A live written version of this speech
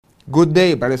Good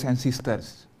day, brothers and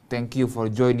sisters. Thank you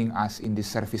for joining us in this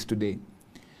service today.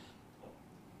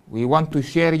 We want to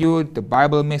share you the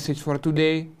Bible message for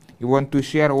today. We want to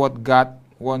share what God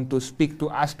wants to speak to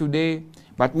us today.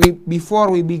 But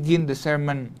before we begin the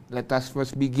sermon, let us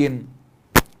first begin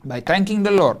by thanking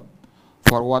the Lord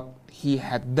for what He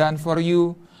had done for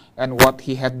you and what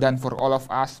He had done for all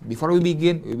of us. Before we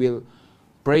begin, we will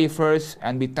pray first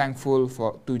and be thankful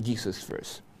to Jesus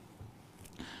first.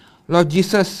 Lord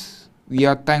Jesus, we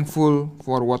are thankful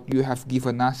for what you have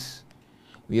given us.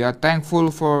 We are thankful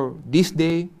for this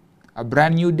day, a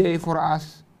brand new day for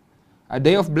us, a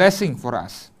day of blessing for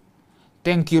us.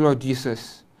 Thank you, Lord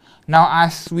Jesus. Now,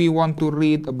 as we want to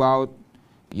read about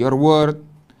your word,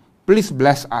 please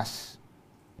bless us.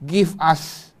 Give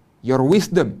us your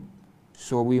wisdom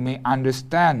so we may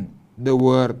understand the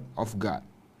word of God.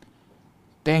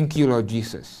 Thank you, Lord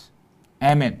Jesus.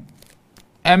 Amen.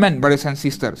 Amen, brothers and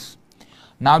sisters.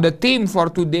 Now the theme for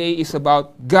today is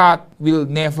about God will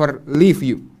never leave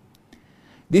you.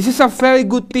 This is a very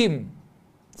good theme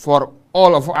for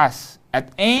all of us at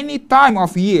any time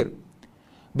of year,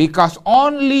 because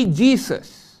only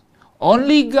Jesus,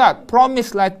 only God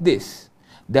promised like this,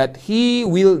 that He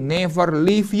will never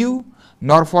leave you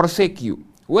nor forsake you.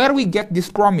 Where we get this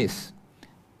promise?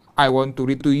 I want to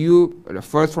read to you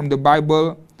first from the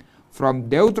Bible, from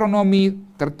Deuteronomy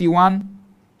 31.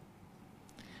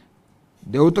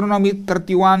 Deuteronomy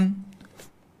 31,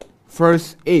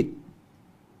 verse 8.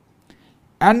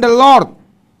 And the Lord,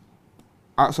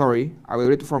 I will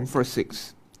read from verse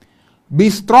 6. Be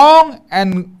strong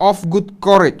and of good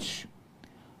courage.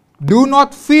 Do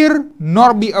not fear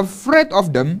nor be afraid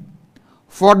of them,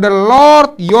 for the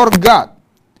Lord your God,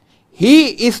 He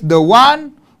is the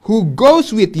one who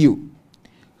goes with you.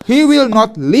 He will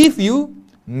not leave you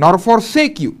nor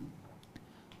forsake you.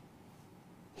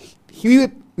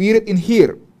 We read in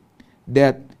here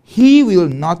that He will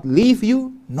not leave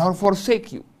you nor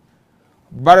forsake you.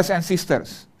 Brothers and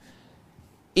sisters,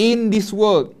 in this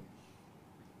world,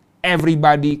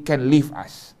 everybody can leave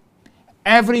us.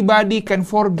 Everybody can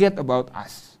forget about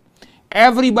us.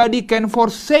 Everybody can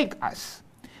forsake us.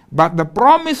 But the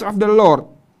promise of the Lord,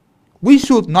 we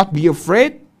should not be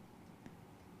afraid,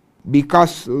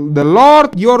 because the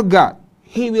Lord your God,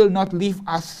 He will not leave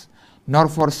us nor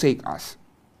forsake us.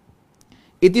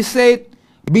 It is said,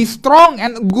 be strong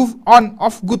and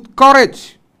of good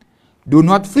courage. Do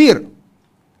not fear.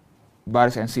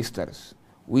 Brothers and sisters,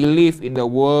 we live in the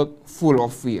world full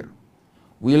of fear.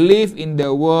 We live in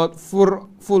the world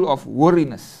full of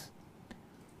worriness,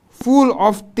 full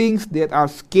of things that are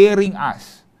scaring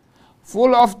us,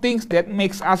 full of things that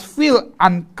makes us feel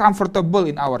uncomfortable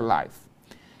in our life.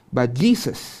 But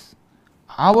Jesus,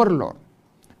 our Lord,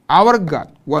 our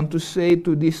God, want to say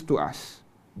to us,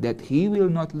 that He will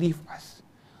not leave us,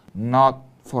 not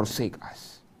forsake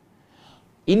us.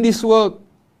 In this world,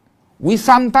 we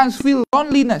sometimes feel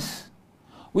loneliness.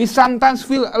 We sometimes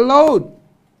feel alone.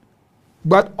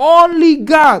 But only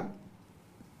God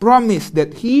promised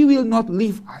that He will not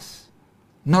leave us,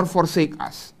 nor forsake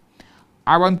us.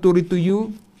 I want to read to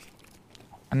you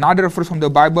another verse from the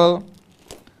Bible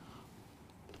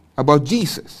about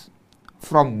Jesus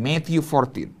from Matthew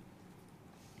 14.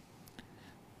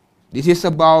 This is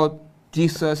about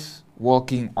Jesus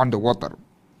walking on the water.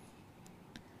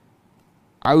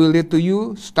 I will read to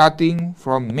you starting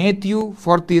from Matthew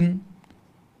 14,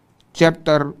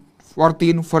 chapter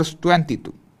 14, verse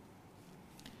 22.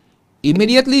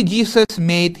 Immediately Jesus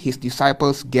made His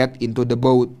disciples get into the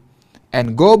boat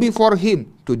and go before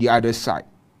Him to the other side,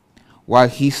 while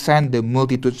He sent the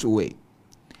multitudes away.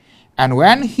 And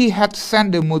when He had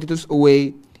sent the multitudes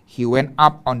away, He went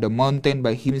up on the mountain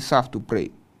by Himself to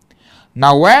pray.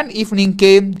 Now when evening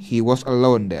came, He was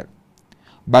alone there.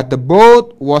 But the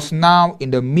boat was now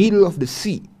in the middle of the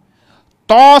sea,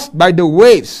 tossed by the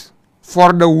waves,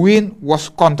 for the wind was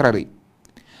contrary.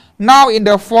 Now in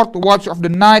the fourth watch of the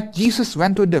night, Jesus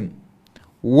went to them,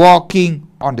 walking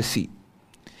on the sea.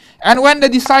 And when the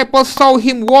disciples saw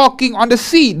Him walking on the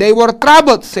sea, they were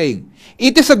troubled, saying,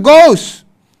 "It is a ghost!"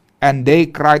 And they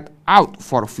cried out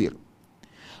for fear.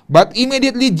 But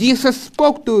immediately Jesus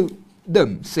spoke to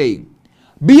them, saying,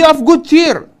 "Be of good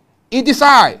cheer, it is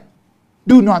I.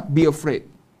 Do not be afraid."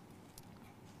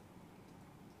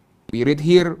 We read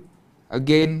here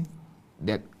again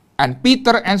that, and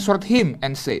Peter answered Him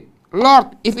and said,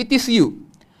 "Lord, if it is you,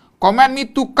 command me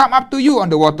to come up to you on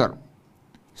the water."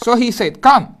 So He said,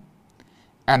 "Come."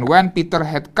 And when Peter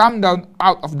had come down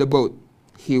out of the boat,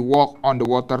 he walked on the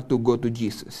water to go to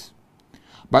Jesus.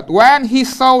 But when he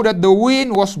saw that the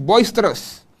wind was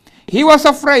boisterous, he was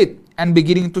afraid, and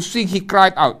beginning to sink, he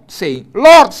cried out, saying,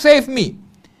 "Lord, save me."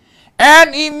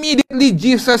 And immediately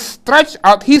Jesus stretched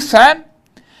out his hand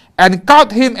and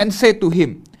caught him and said to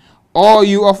him, O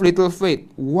you of little faith,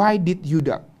 why did you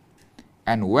doubt?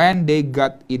 And when they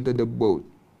got into the boat,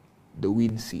 the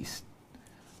wind ceased.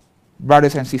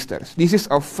 Brothers and sisters, this is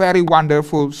a very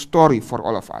wonderful story for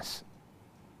all of us.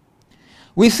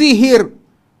 We see here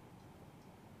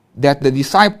that the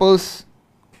disciples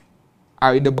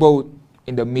are in the boat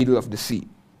in the middle of the sea.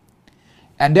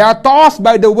 And they are tossed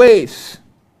by the waves,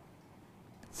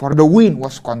 for the wind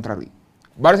was contrary.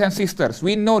 Brothers and sisters,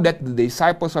 we know that the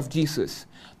disciples of Jesus,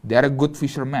 they are good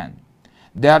fishermen.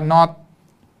 They are not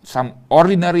some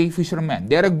ordinary fishermen.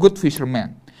 They are good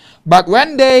fishermen. But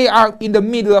when they are in the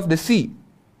middle of the sea,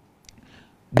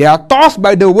 they are tossed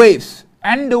by the waves,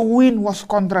 and the wind was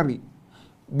contrary.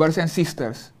 Brothers and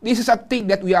sisters, this is a thing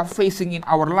that we are facing in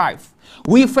our life.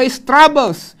 We face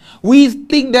troubles. We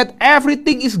think that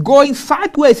everything is going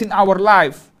sideways in our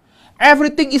life.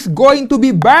 Everything is going to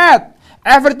be bad.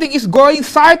 Everything is going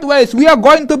sideways. We are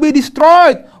going to be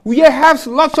destroyed. We have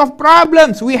lots of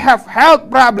problems. We have health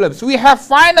problems. We have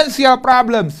financial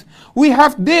problems. We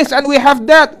have this and we have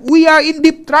that. We are in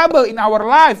deep trouble in our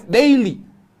life daily.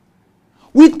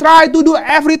 We try to do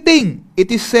everything.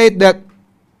 It is said that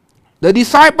the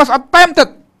disciples attempted,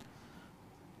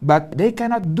 but they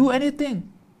cannot do anything.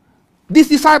 These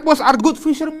disciples are good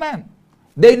fishermen.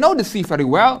 They know the sea very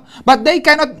well, but they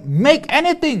cannot make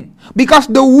anything because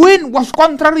the wind was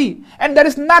contrary and there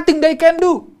is nothing they can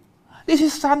do. This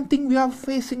is something we are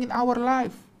facing in our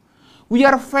life. We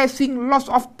are facing lots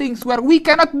of things where we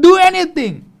cannot do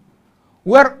anything,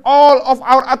 where all of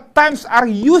our attempts are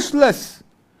useless,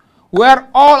 where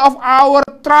all of our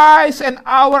tries and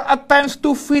our attempts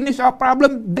to finish our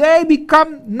problem, they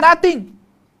become nothing.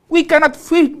 We cannot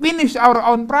finish our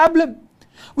own problem.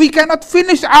 We cannot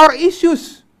finish our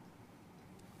issues.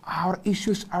 Our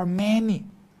issues are many.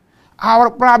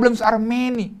 Our problems are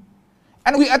many.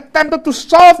 And we attempted to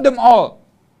solve them all.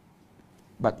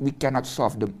 But we cannot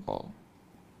solve them all.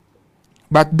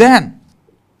 But then,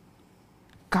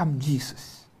 come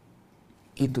Jesus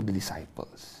into the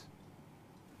disciples.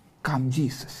 Come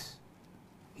Jesus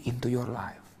into your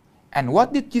life. And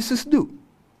what did Jesus do?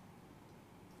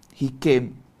 He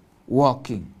came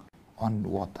walking on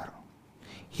water.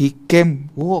 He came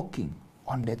walking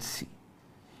on that sea.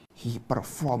 He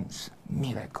performs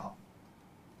miracle.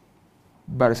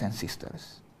 Brothers and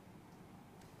sisters,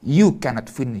 you cannot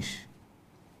finish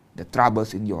the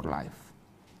troubles in your life.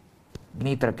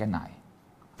 Neither can I.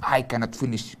 I cannot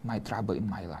finish my trouble in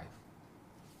my life.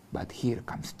 But here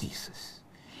comes Jesus.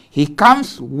 He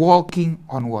comes walking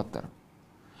on water.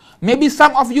 Maybe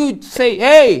some of you say,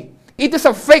 hey, it is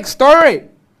a fake story.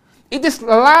 It is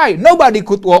a lie. Nobody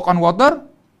could walk on water.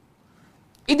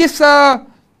 It is a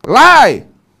lie.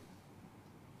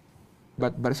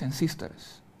 But brothers and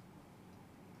sisters,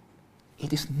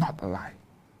 it is not a lie.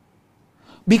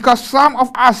 Because some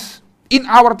of us, in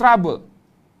our trouble,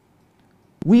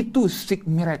 we too seek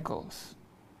miracles.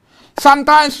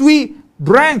 Sometimes we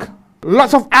drank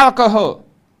lots of alcohol.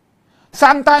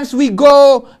 Sometimes we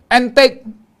go and take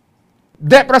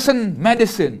depression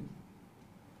medicine.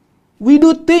 We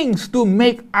do things to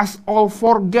make us all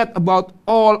forget about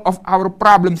all of our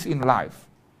problems in life.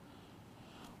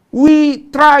 We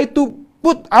try to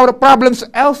put our problems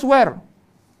elsewhere.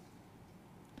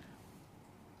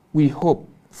 We hope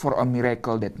for a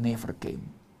miracle that never came.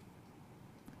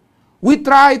 We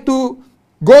try to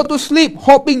go to sleep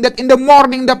hoping that in the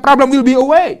morning the problem will be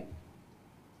away.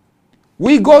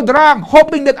 We go drunk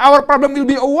hoping that our problem will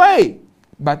be away,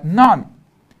 but none,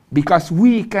 because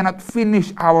we cannot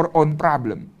finish our own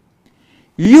problem.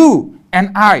 You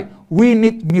and I, we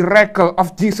need miracle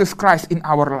of Jesus Christ in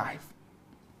our life.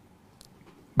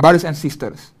 Brothers and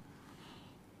sisters,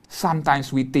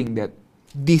 sometimes we think that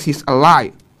this is a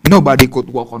lie. Nobody could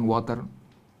walk on water.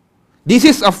 This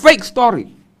is a fake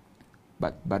story.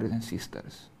 But brothers and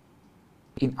sisters,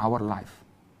 in our life,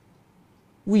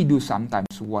 we do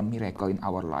sometimes want miracle in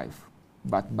our life,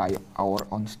 but by our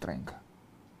own strength.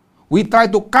 We try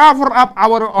to cover up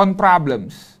our own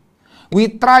problems. We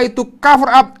try to cover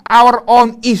up our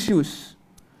own issues.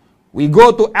 We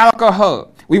go to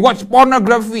alcohol. We watch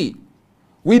pornography.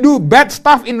 We do bad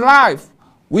stuff in life.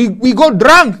 We go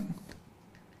drunk.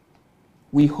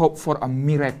 We hope for a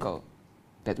miracle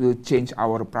that will change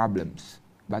our problems,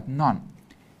 but none.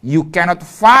 You cannot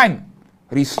find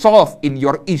resolve in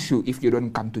your issue if you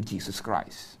don't come to Jesus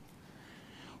Christ.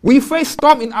 We face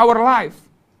storm in our life,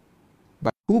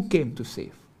 but who came to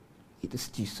save? It is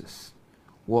Jesus,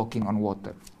 walking on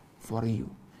water for you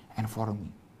and for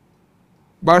me.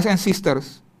 Brothers and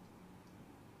sisters,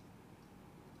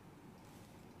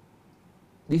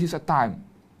 this is a time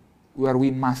where we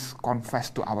must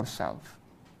confess to ourselves.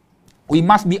 We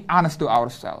must be honest to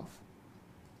ourselves.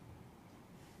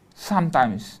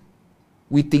 Sometimes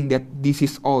we think that this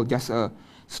is all just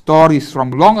stories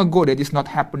from long ago that is not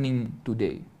happening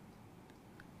today.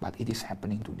 But it is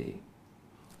happening today.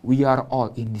 We are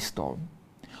all in this storm.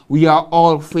 We are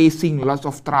all facing lots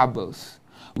of troubles.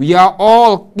 We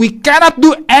cannot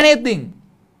do anything.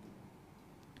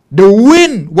 The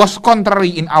wind was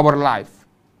contrary in our life.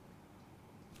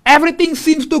 Everything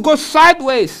seems to go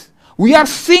sideways. We are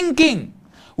sinking.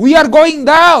 We are going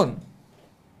down.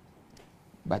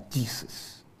 But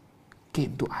Jesus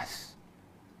came to us.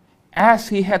 As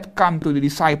he had come to the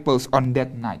disciples on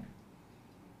that night,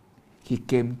 he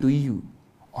came to you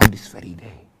on this very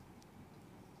day.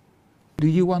 Do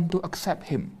you want to accept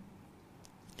him?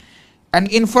 And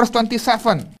in verse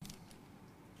 27,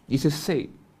 Jesus said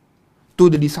to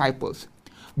the disciples,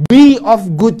 "Be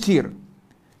of good cheer.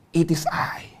 It is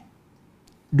I.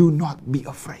 Do not be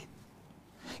afraid."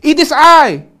 It is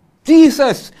I,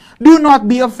 Jesus. Do not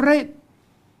be afraid.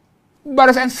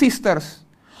 Brothers and sisters,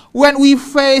 when we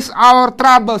face our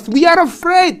troubles, we are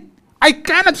afraid. I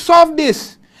cannot solve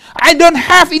this. I don't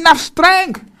have enough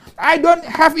strength. I don't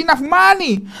have enough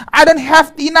money. I don't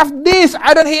have enough this.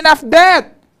 I don't have enough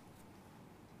that.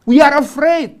 We are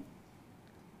afraid.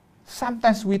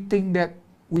 Sometimes we think that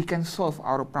we can solve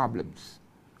our problems.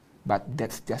 But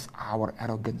that's just our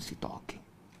arrogancy talking.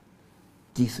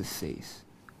 Jesus says,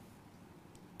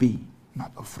 "Be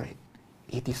not afraid.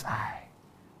 It is I.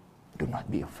 Do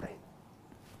not be afraid."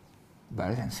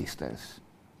 Brothers and sisters,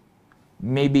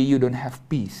 maybe you don't have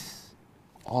peace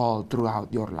all throughout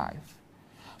your life.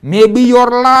 Maybe your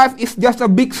life is just a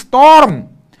big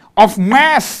storm of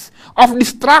mess, of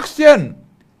destruction.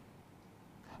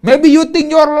 Maybe you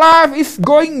think your life is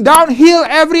going downhill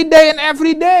every day and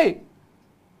every day.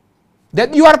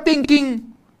 That you are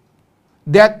thinking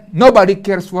that nobody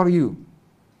cares for you.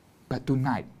 But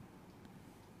tonight,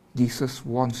 Jesus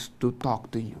wants to talk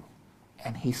to you.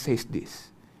 And he says this,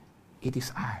 "It is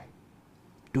I.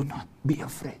 Do not be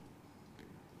afraid.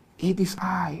 It is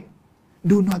I.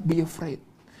 Do not be afraid."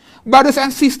 Brothers and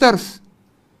sisters,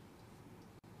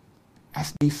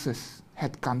 as Jesus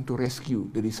had come to rescue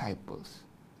the disciples,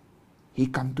 he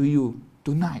come to you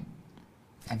tonight,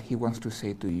 and he wants to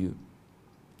say to you,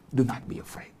 do not be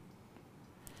afraid.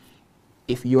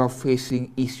 If you are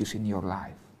facing issues in your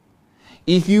life,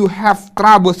 if you have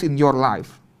troubles in your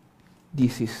life,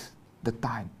 this is the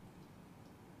time.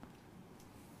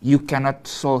 You cannot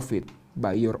solve it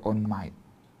by your own might.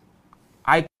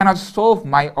 I cannot solve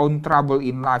my own trouble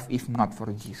in life if not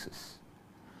for Jesus.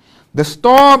 The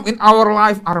storm in our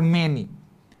life are many.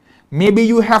 Maybe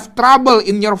you have trouble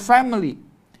in your family.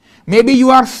 Maybe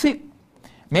you are sick.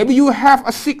 Maybe you have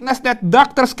a sickness that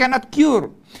doctors cannot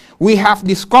cure. We have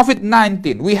this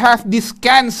COVID-19. We have this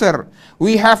cancer.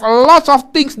 We have a lot of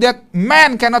things that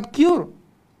man cannot cure.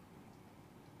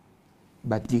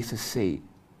 But Jesus said,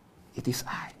 "It is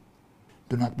I.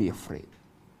 Do not be afraid."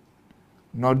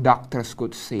 No doctors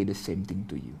could say the same thing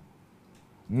to you.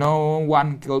 No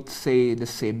one could say the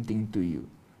same thing to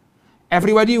you.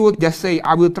 Everybody would just say,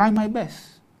 "I will try my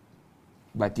best."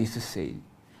 But Jesus said,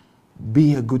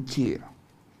 "Be a good cheer.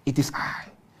 It is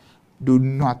I. Do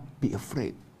not be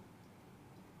afraid."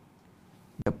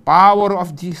 The power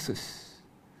of Jesus,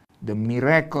 the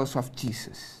miracles of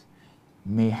Jesus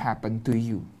may happen to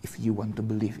you if you want to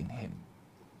believe in him.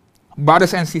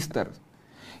 Brothers and sisters,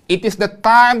 it is the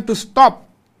time to stop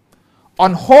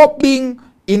on hoping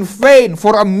in vain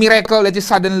for a miracle that is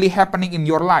suddenly happening in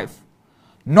your life.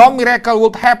 No miracle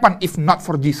would happen if not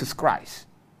for Jesus Christ.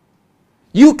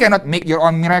 You cannot make your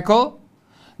own miracle.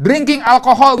 Drinking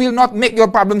alcohol will not make your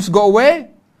problems go away.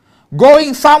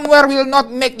 Going somewhere will not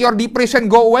make your depression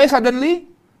go away suddenly.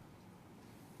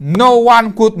 No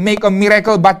one could make a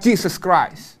miracle but Jesus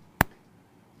Christ.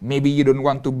 Maybe you don't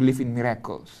want to believe in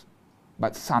miracles,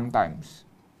 but sometimes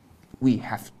we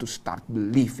have to start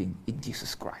believing in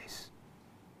Jesus Christ.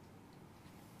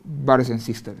 Brothers and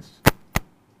sisters,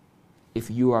 if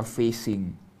you are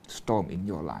facing storm in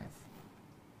your life,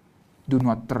 do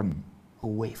not turn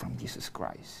away from Jesus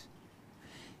Christ.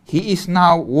 He is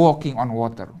now walking on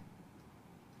water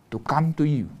to come to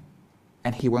you,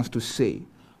 and he wants to say,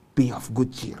 "Be of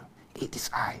good cheer. It is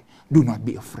I. Do not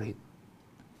be afraid."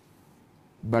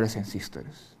 Brothers and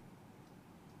sisters,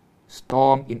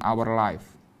 storm in our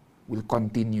life will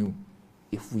continue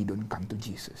if we don't come to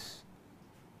Jesus.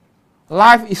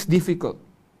 Life is difficult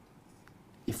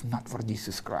if not for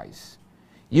Jesus Christ.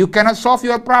 You cannot solve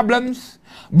your problems,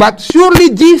 but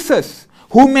surely Jesus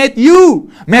who made you,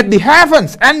 made the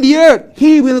heavens and the earth,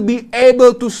 He will be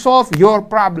able to solve your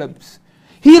problems.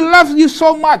 He loves you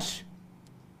so much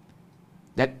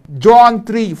that John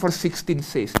 3 verse 16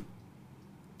 says,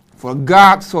 "For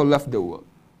God so loved the world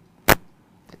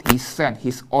that He sent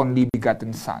His only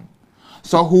begotten Son.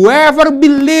 So whoever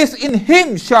believes in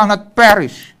Him shall not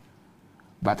perish,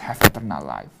 but have eternal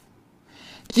life."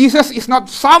 Jesus is not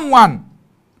someone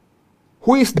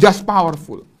who is just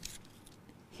powerful.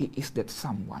 He is that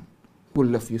someone who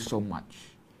loves you so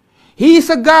much. He is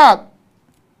a God,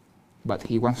 but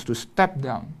He wants to step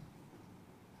down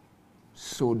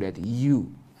so that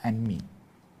you and me,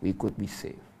 we could be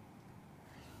saved.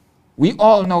 We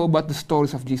all know about the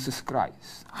stories of Jesus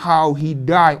Christ, how He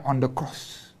died on the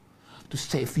cross to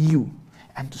save you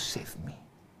and to save me.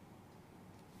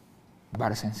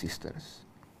 Brothers and sisters,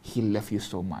 He loves you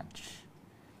so much.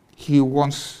 He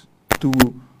wants to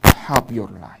help your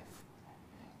life.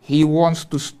 He wants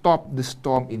to stop the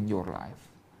storm in your life.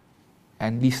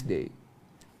 And this day,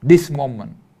 this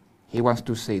moment, He wants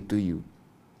to say to you,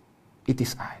 "It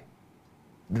is I.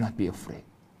 Do not be afraid."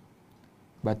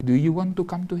 But do you want to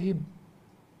come to Him?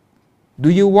 Do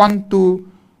you want to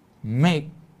make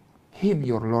Him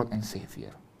your Lord and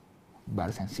Savior?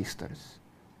 Brothers and sisters,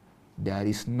 there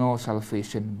is no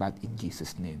salvation but in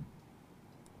Jesus' name.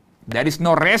 There is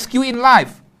no rescue in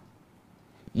life.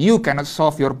 You cannot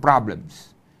solve your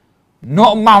problems.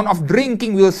 No amount of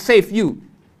drinking will save you,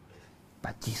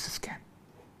 but Jesus can.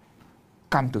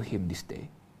 Come to Him this day.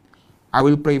 I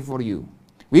will pray for you.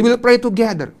 We will pray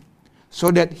together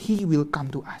so that He will come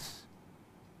to us,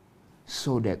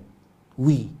 so that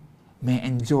we may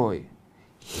enjoy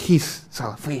His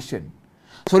salvation,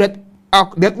 so that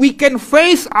we can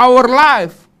face our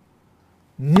life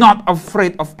not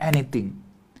afraid of anything,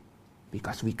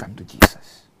 because we come to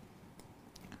Jesus.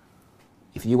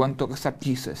 If you want to accept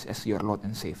Jesus as your Lord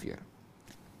and Savior,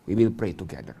 we will pray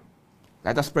together.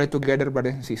 Let us pray together,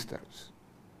 brothers and sisters.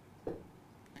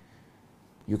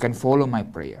 You can follow my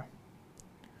prayer.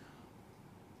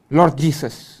 Lord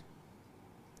Jesus,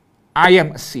 I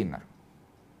am a sinner,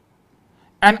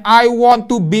 and I want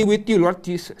to be with you, Lord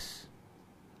Jesus.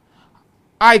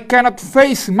 I cannot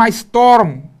face my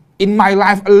storm in my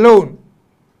life alone.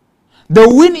 The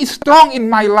wind is strong in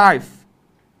my life.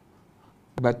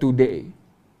 But today,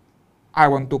 I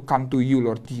want to come to you,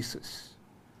 Lord Jesus.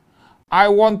 I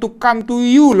want to come to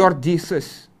you, Lord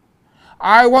Jesus.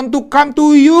 I want to come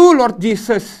to you, Lord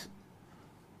Jesus.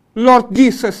 Lord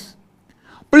Jesus,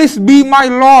 please be my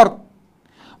Lord.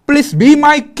 Please be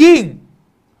my King.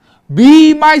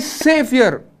 Be my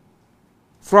Savior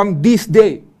from this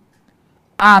day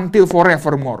until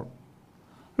forevermore.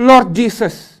 Lord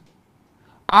Jesus,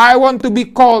 I want to be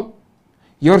called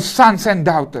your sons and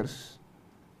daughters.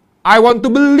 I want to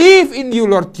believe in you,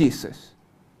 Lord Jesus.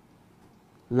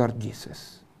 Lord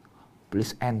Jesus,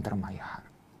 please enter my heart.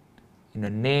 In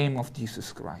the name of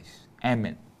Jesus Christ.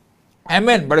 Amen.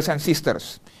 Amen, brothers and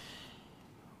sisters.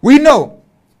 We know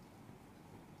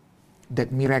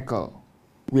that miracle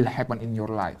will happen in your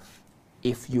life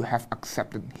if you have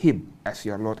accepted Him as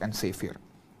your Lord and Savior.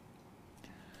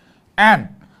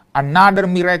 And another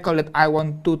miracle that I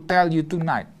want to tell you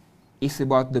tonight is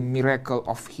about the miracle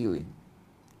of healing.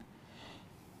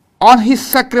 On His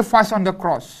sacrifice on the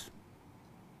cross,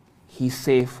 He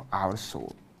saved our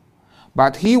soul.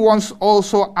 But He wants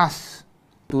also us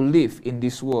to live in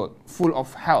this world full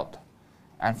of health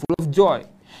and full of joy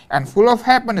and full of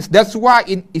happiness. That's why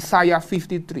in Isaiah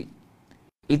 53,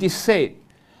 it is said,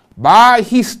 "By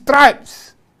His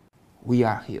stripes we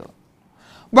are healed."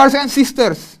 Brothers and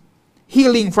sisters,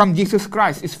 healing from Jesus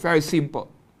Christ is very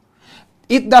simple.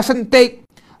 It doesn't take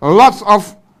lots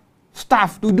of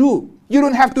stuff to do. You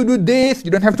don't have to do this,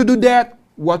 you don't have to do that.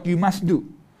 What you must do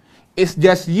is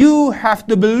just you have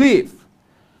to believe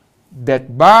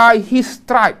that by His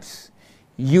stripes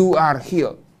you are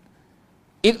healed.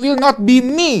 It will not be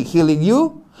me healing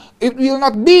you. It will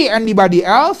not be anybody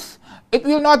else. It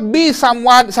will not be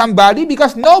somebody,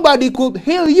 because nobody could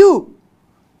heal you.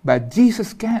 But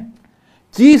Jesus can.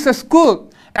 Jesus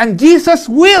could. And Jesus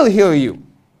will heal you.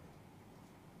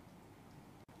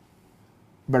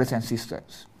 Brothers and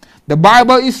sisters, the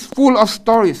Bible is full of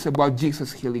stories about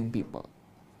Jesus healing people.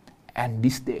 And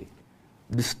this day,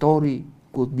 the story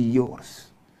could be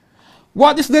yours.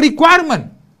 What is the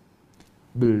requirement?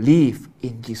 Believe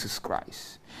in Jesus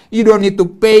Christ. You don't need to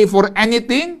pay for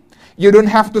anything. You don't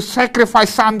have to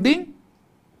sacrifice something.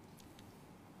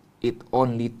 It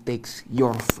only takes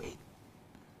your faith.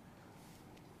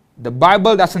 The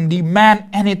Bible doesn't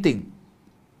demand anything.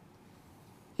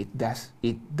 It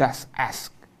does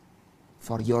ask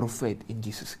for your faith in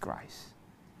Jesus Christ.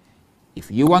 If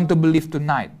you want to believe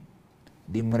tonight,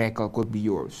 the miracle could be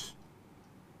yours.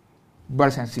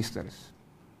 Brothers and sisters,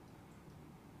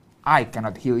 I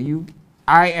cannot heal you.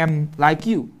 I am like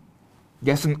you,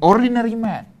 just an ordinary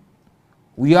man.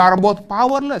 We are both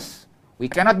powerless. We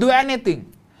cannot do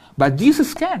anything. But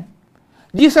Jesus can.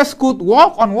 Jesus could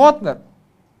walk on water.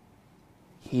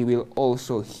 He will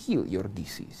also heal your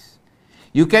disease.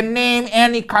 You can name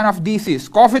any kind of disease,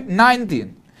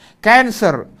 COVID-19,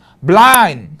 cancer,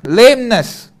 blind,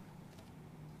 lameness,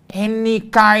 any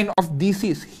kind of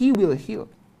disease, He will heal.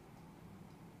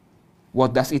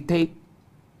 What does it take?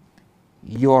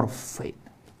 Your faith.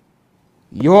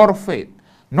 Your faith.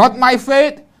 Not my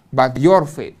faith, but your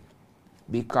faith.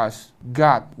 Because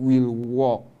God will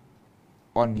walk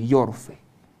on your faith.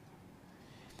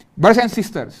 Brothers and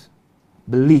sisters,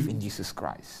 believe in Jesus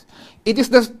Christ. It is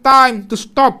the time to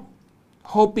stop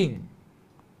hoping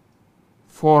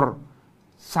for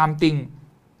something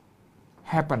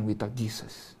happen without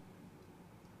Jesus.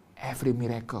 Every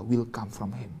miracle will come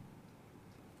from Him.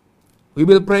 We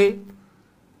will pray.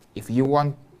 If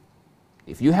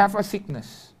you have a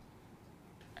sickness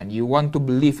and you want to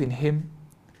believe in Him,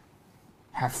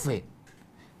 have faith.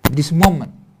 This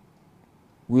moment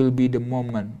will be the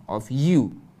moment of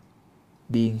you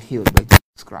being healed by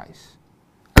Jesus Christ.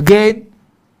 Again,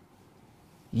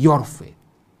 your faith.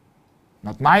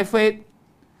 Not my faith,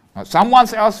 not someone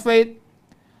else's faith.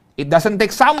 It doesn't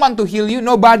take someone to heal you.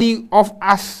 Nobody of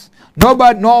us,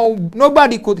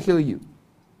 nobody could heal you.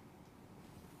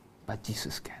 But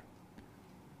Jesus can.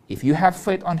 If you have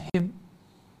faith on Him,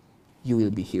 you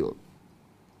will be healed.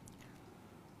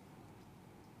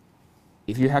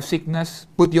 If you have sickness,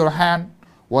 put your hand,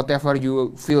 whatever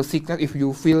you feel sickness, if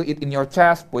you feel it in your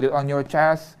chest, put it on your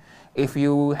chest. If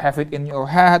you have it in your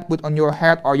head, put on your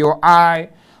head or your eye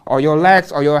or your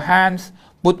legs or your hands,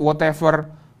 put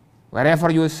whatever, wherever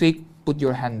you are sick, put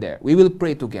your hand there. We will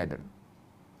pray together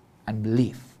and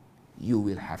believe you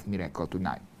will have miracle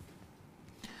tonight.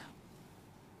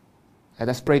 Let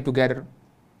us pray together.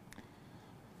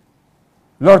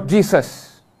 Lord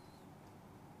Jesus,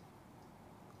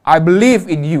 I believe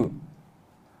in you.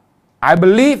 I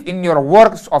believe in your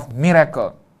works of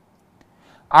miracle.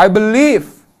 I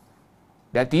believe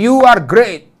that you are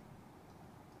great.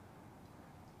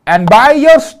 And by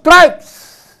your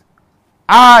stripes,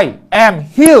 I am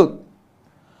healed.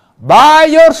 By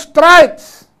your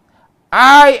stripes,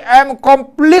 I am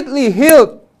completely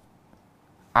healed.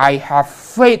 I have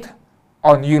faith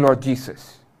on you, Lord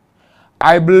Jesus.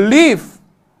 I believe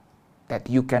that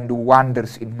you can do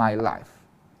wonders in my life.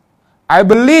 I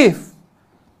believe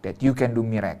that you can do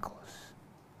miracles.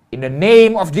 In the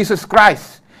name of Jesus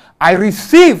Christ, I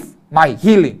receive my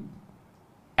healing.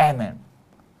 Amen.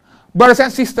 Brothers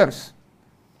and sisters,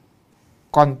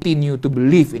 continue to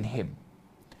believe in Him.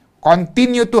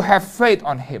 Continue to have faith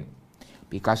on Him,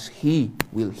 because He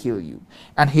will heal you.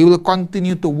 And He will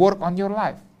continue to work on your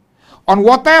life. On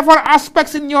whatever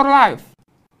aspects in your life,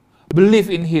 believe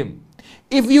in Him.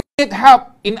 If you need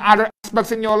help in other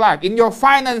aspects in your life, in your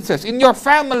finances, in your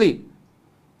family,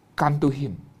 come to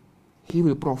Him. He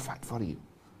will provide for you.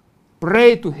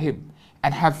 Pray to Him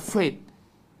and have faith.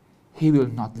 He will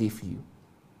not leave you.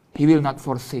 He will not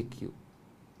forsake you.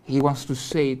 He wants to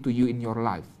say to you in your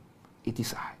life, it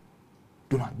is I.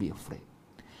 Do not be afraid.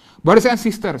 Brothers and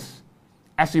sisters,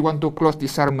 as we want to close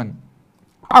this sermon,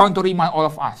 I want to remind all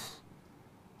of us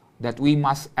that we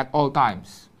must at all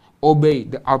times obey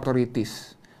the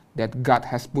authorities that God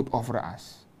has put over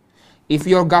us. If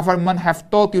your government has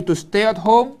told you to stay at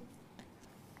home,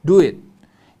 do it.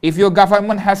 If your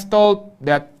government has told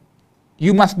that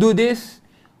you must do this,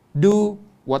 do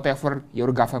whatever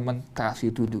your government tells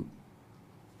you to do.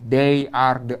 They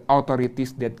are the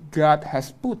authorities that God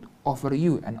has put over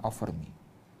you and over me.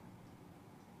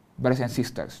 Brothers and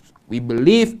sisters, we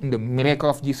believe in the miracle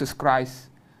of Jesus Christ,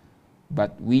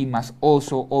 but we must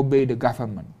also obey the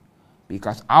government,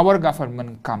 because our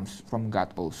government comes from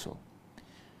God also.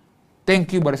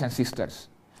 Thank you, brothers and sisters.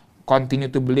 Continue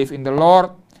to believe in the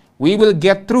Lord. We will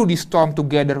get through this storm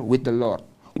together with the Lord.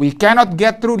 We cannot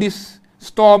get through this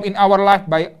storm in our life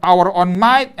by our own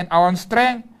might and our own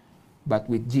strength, but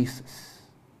with Jesus,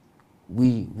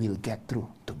 we will get through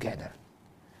together.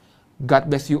 God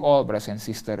bless you all, brothers and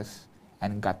sisters,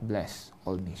 and God bless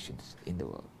all nations in the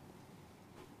world.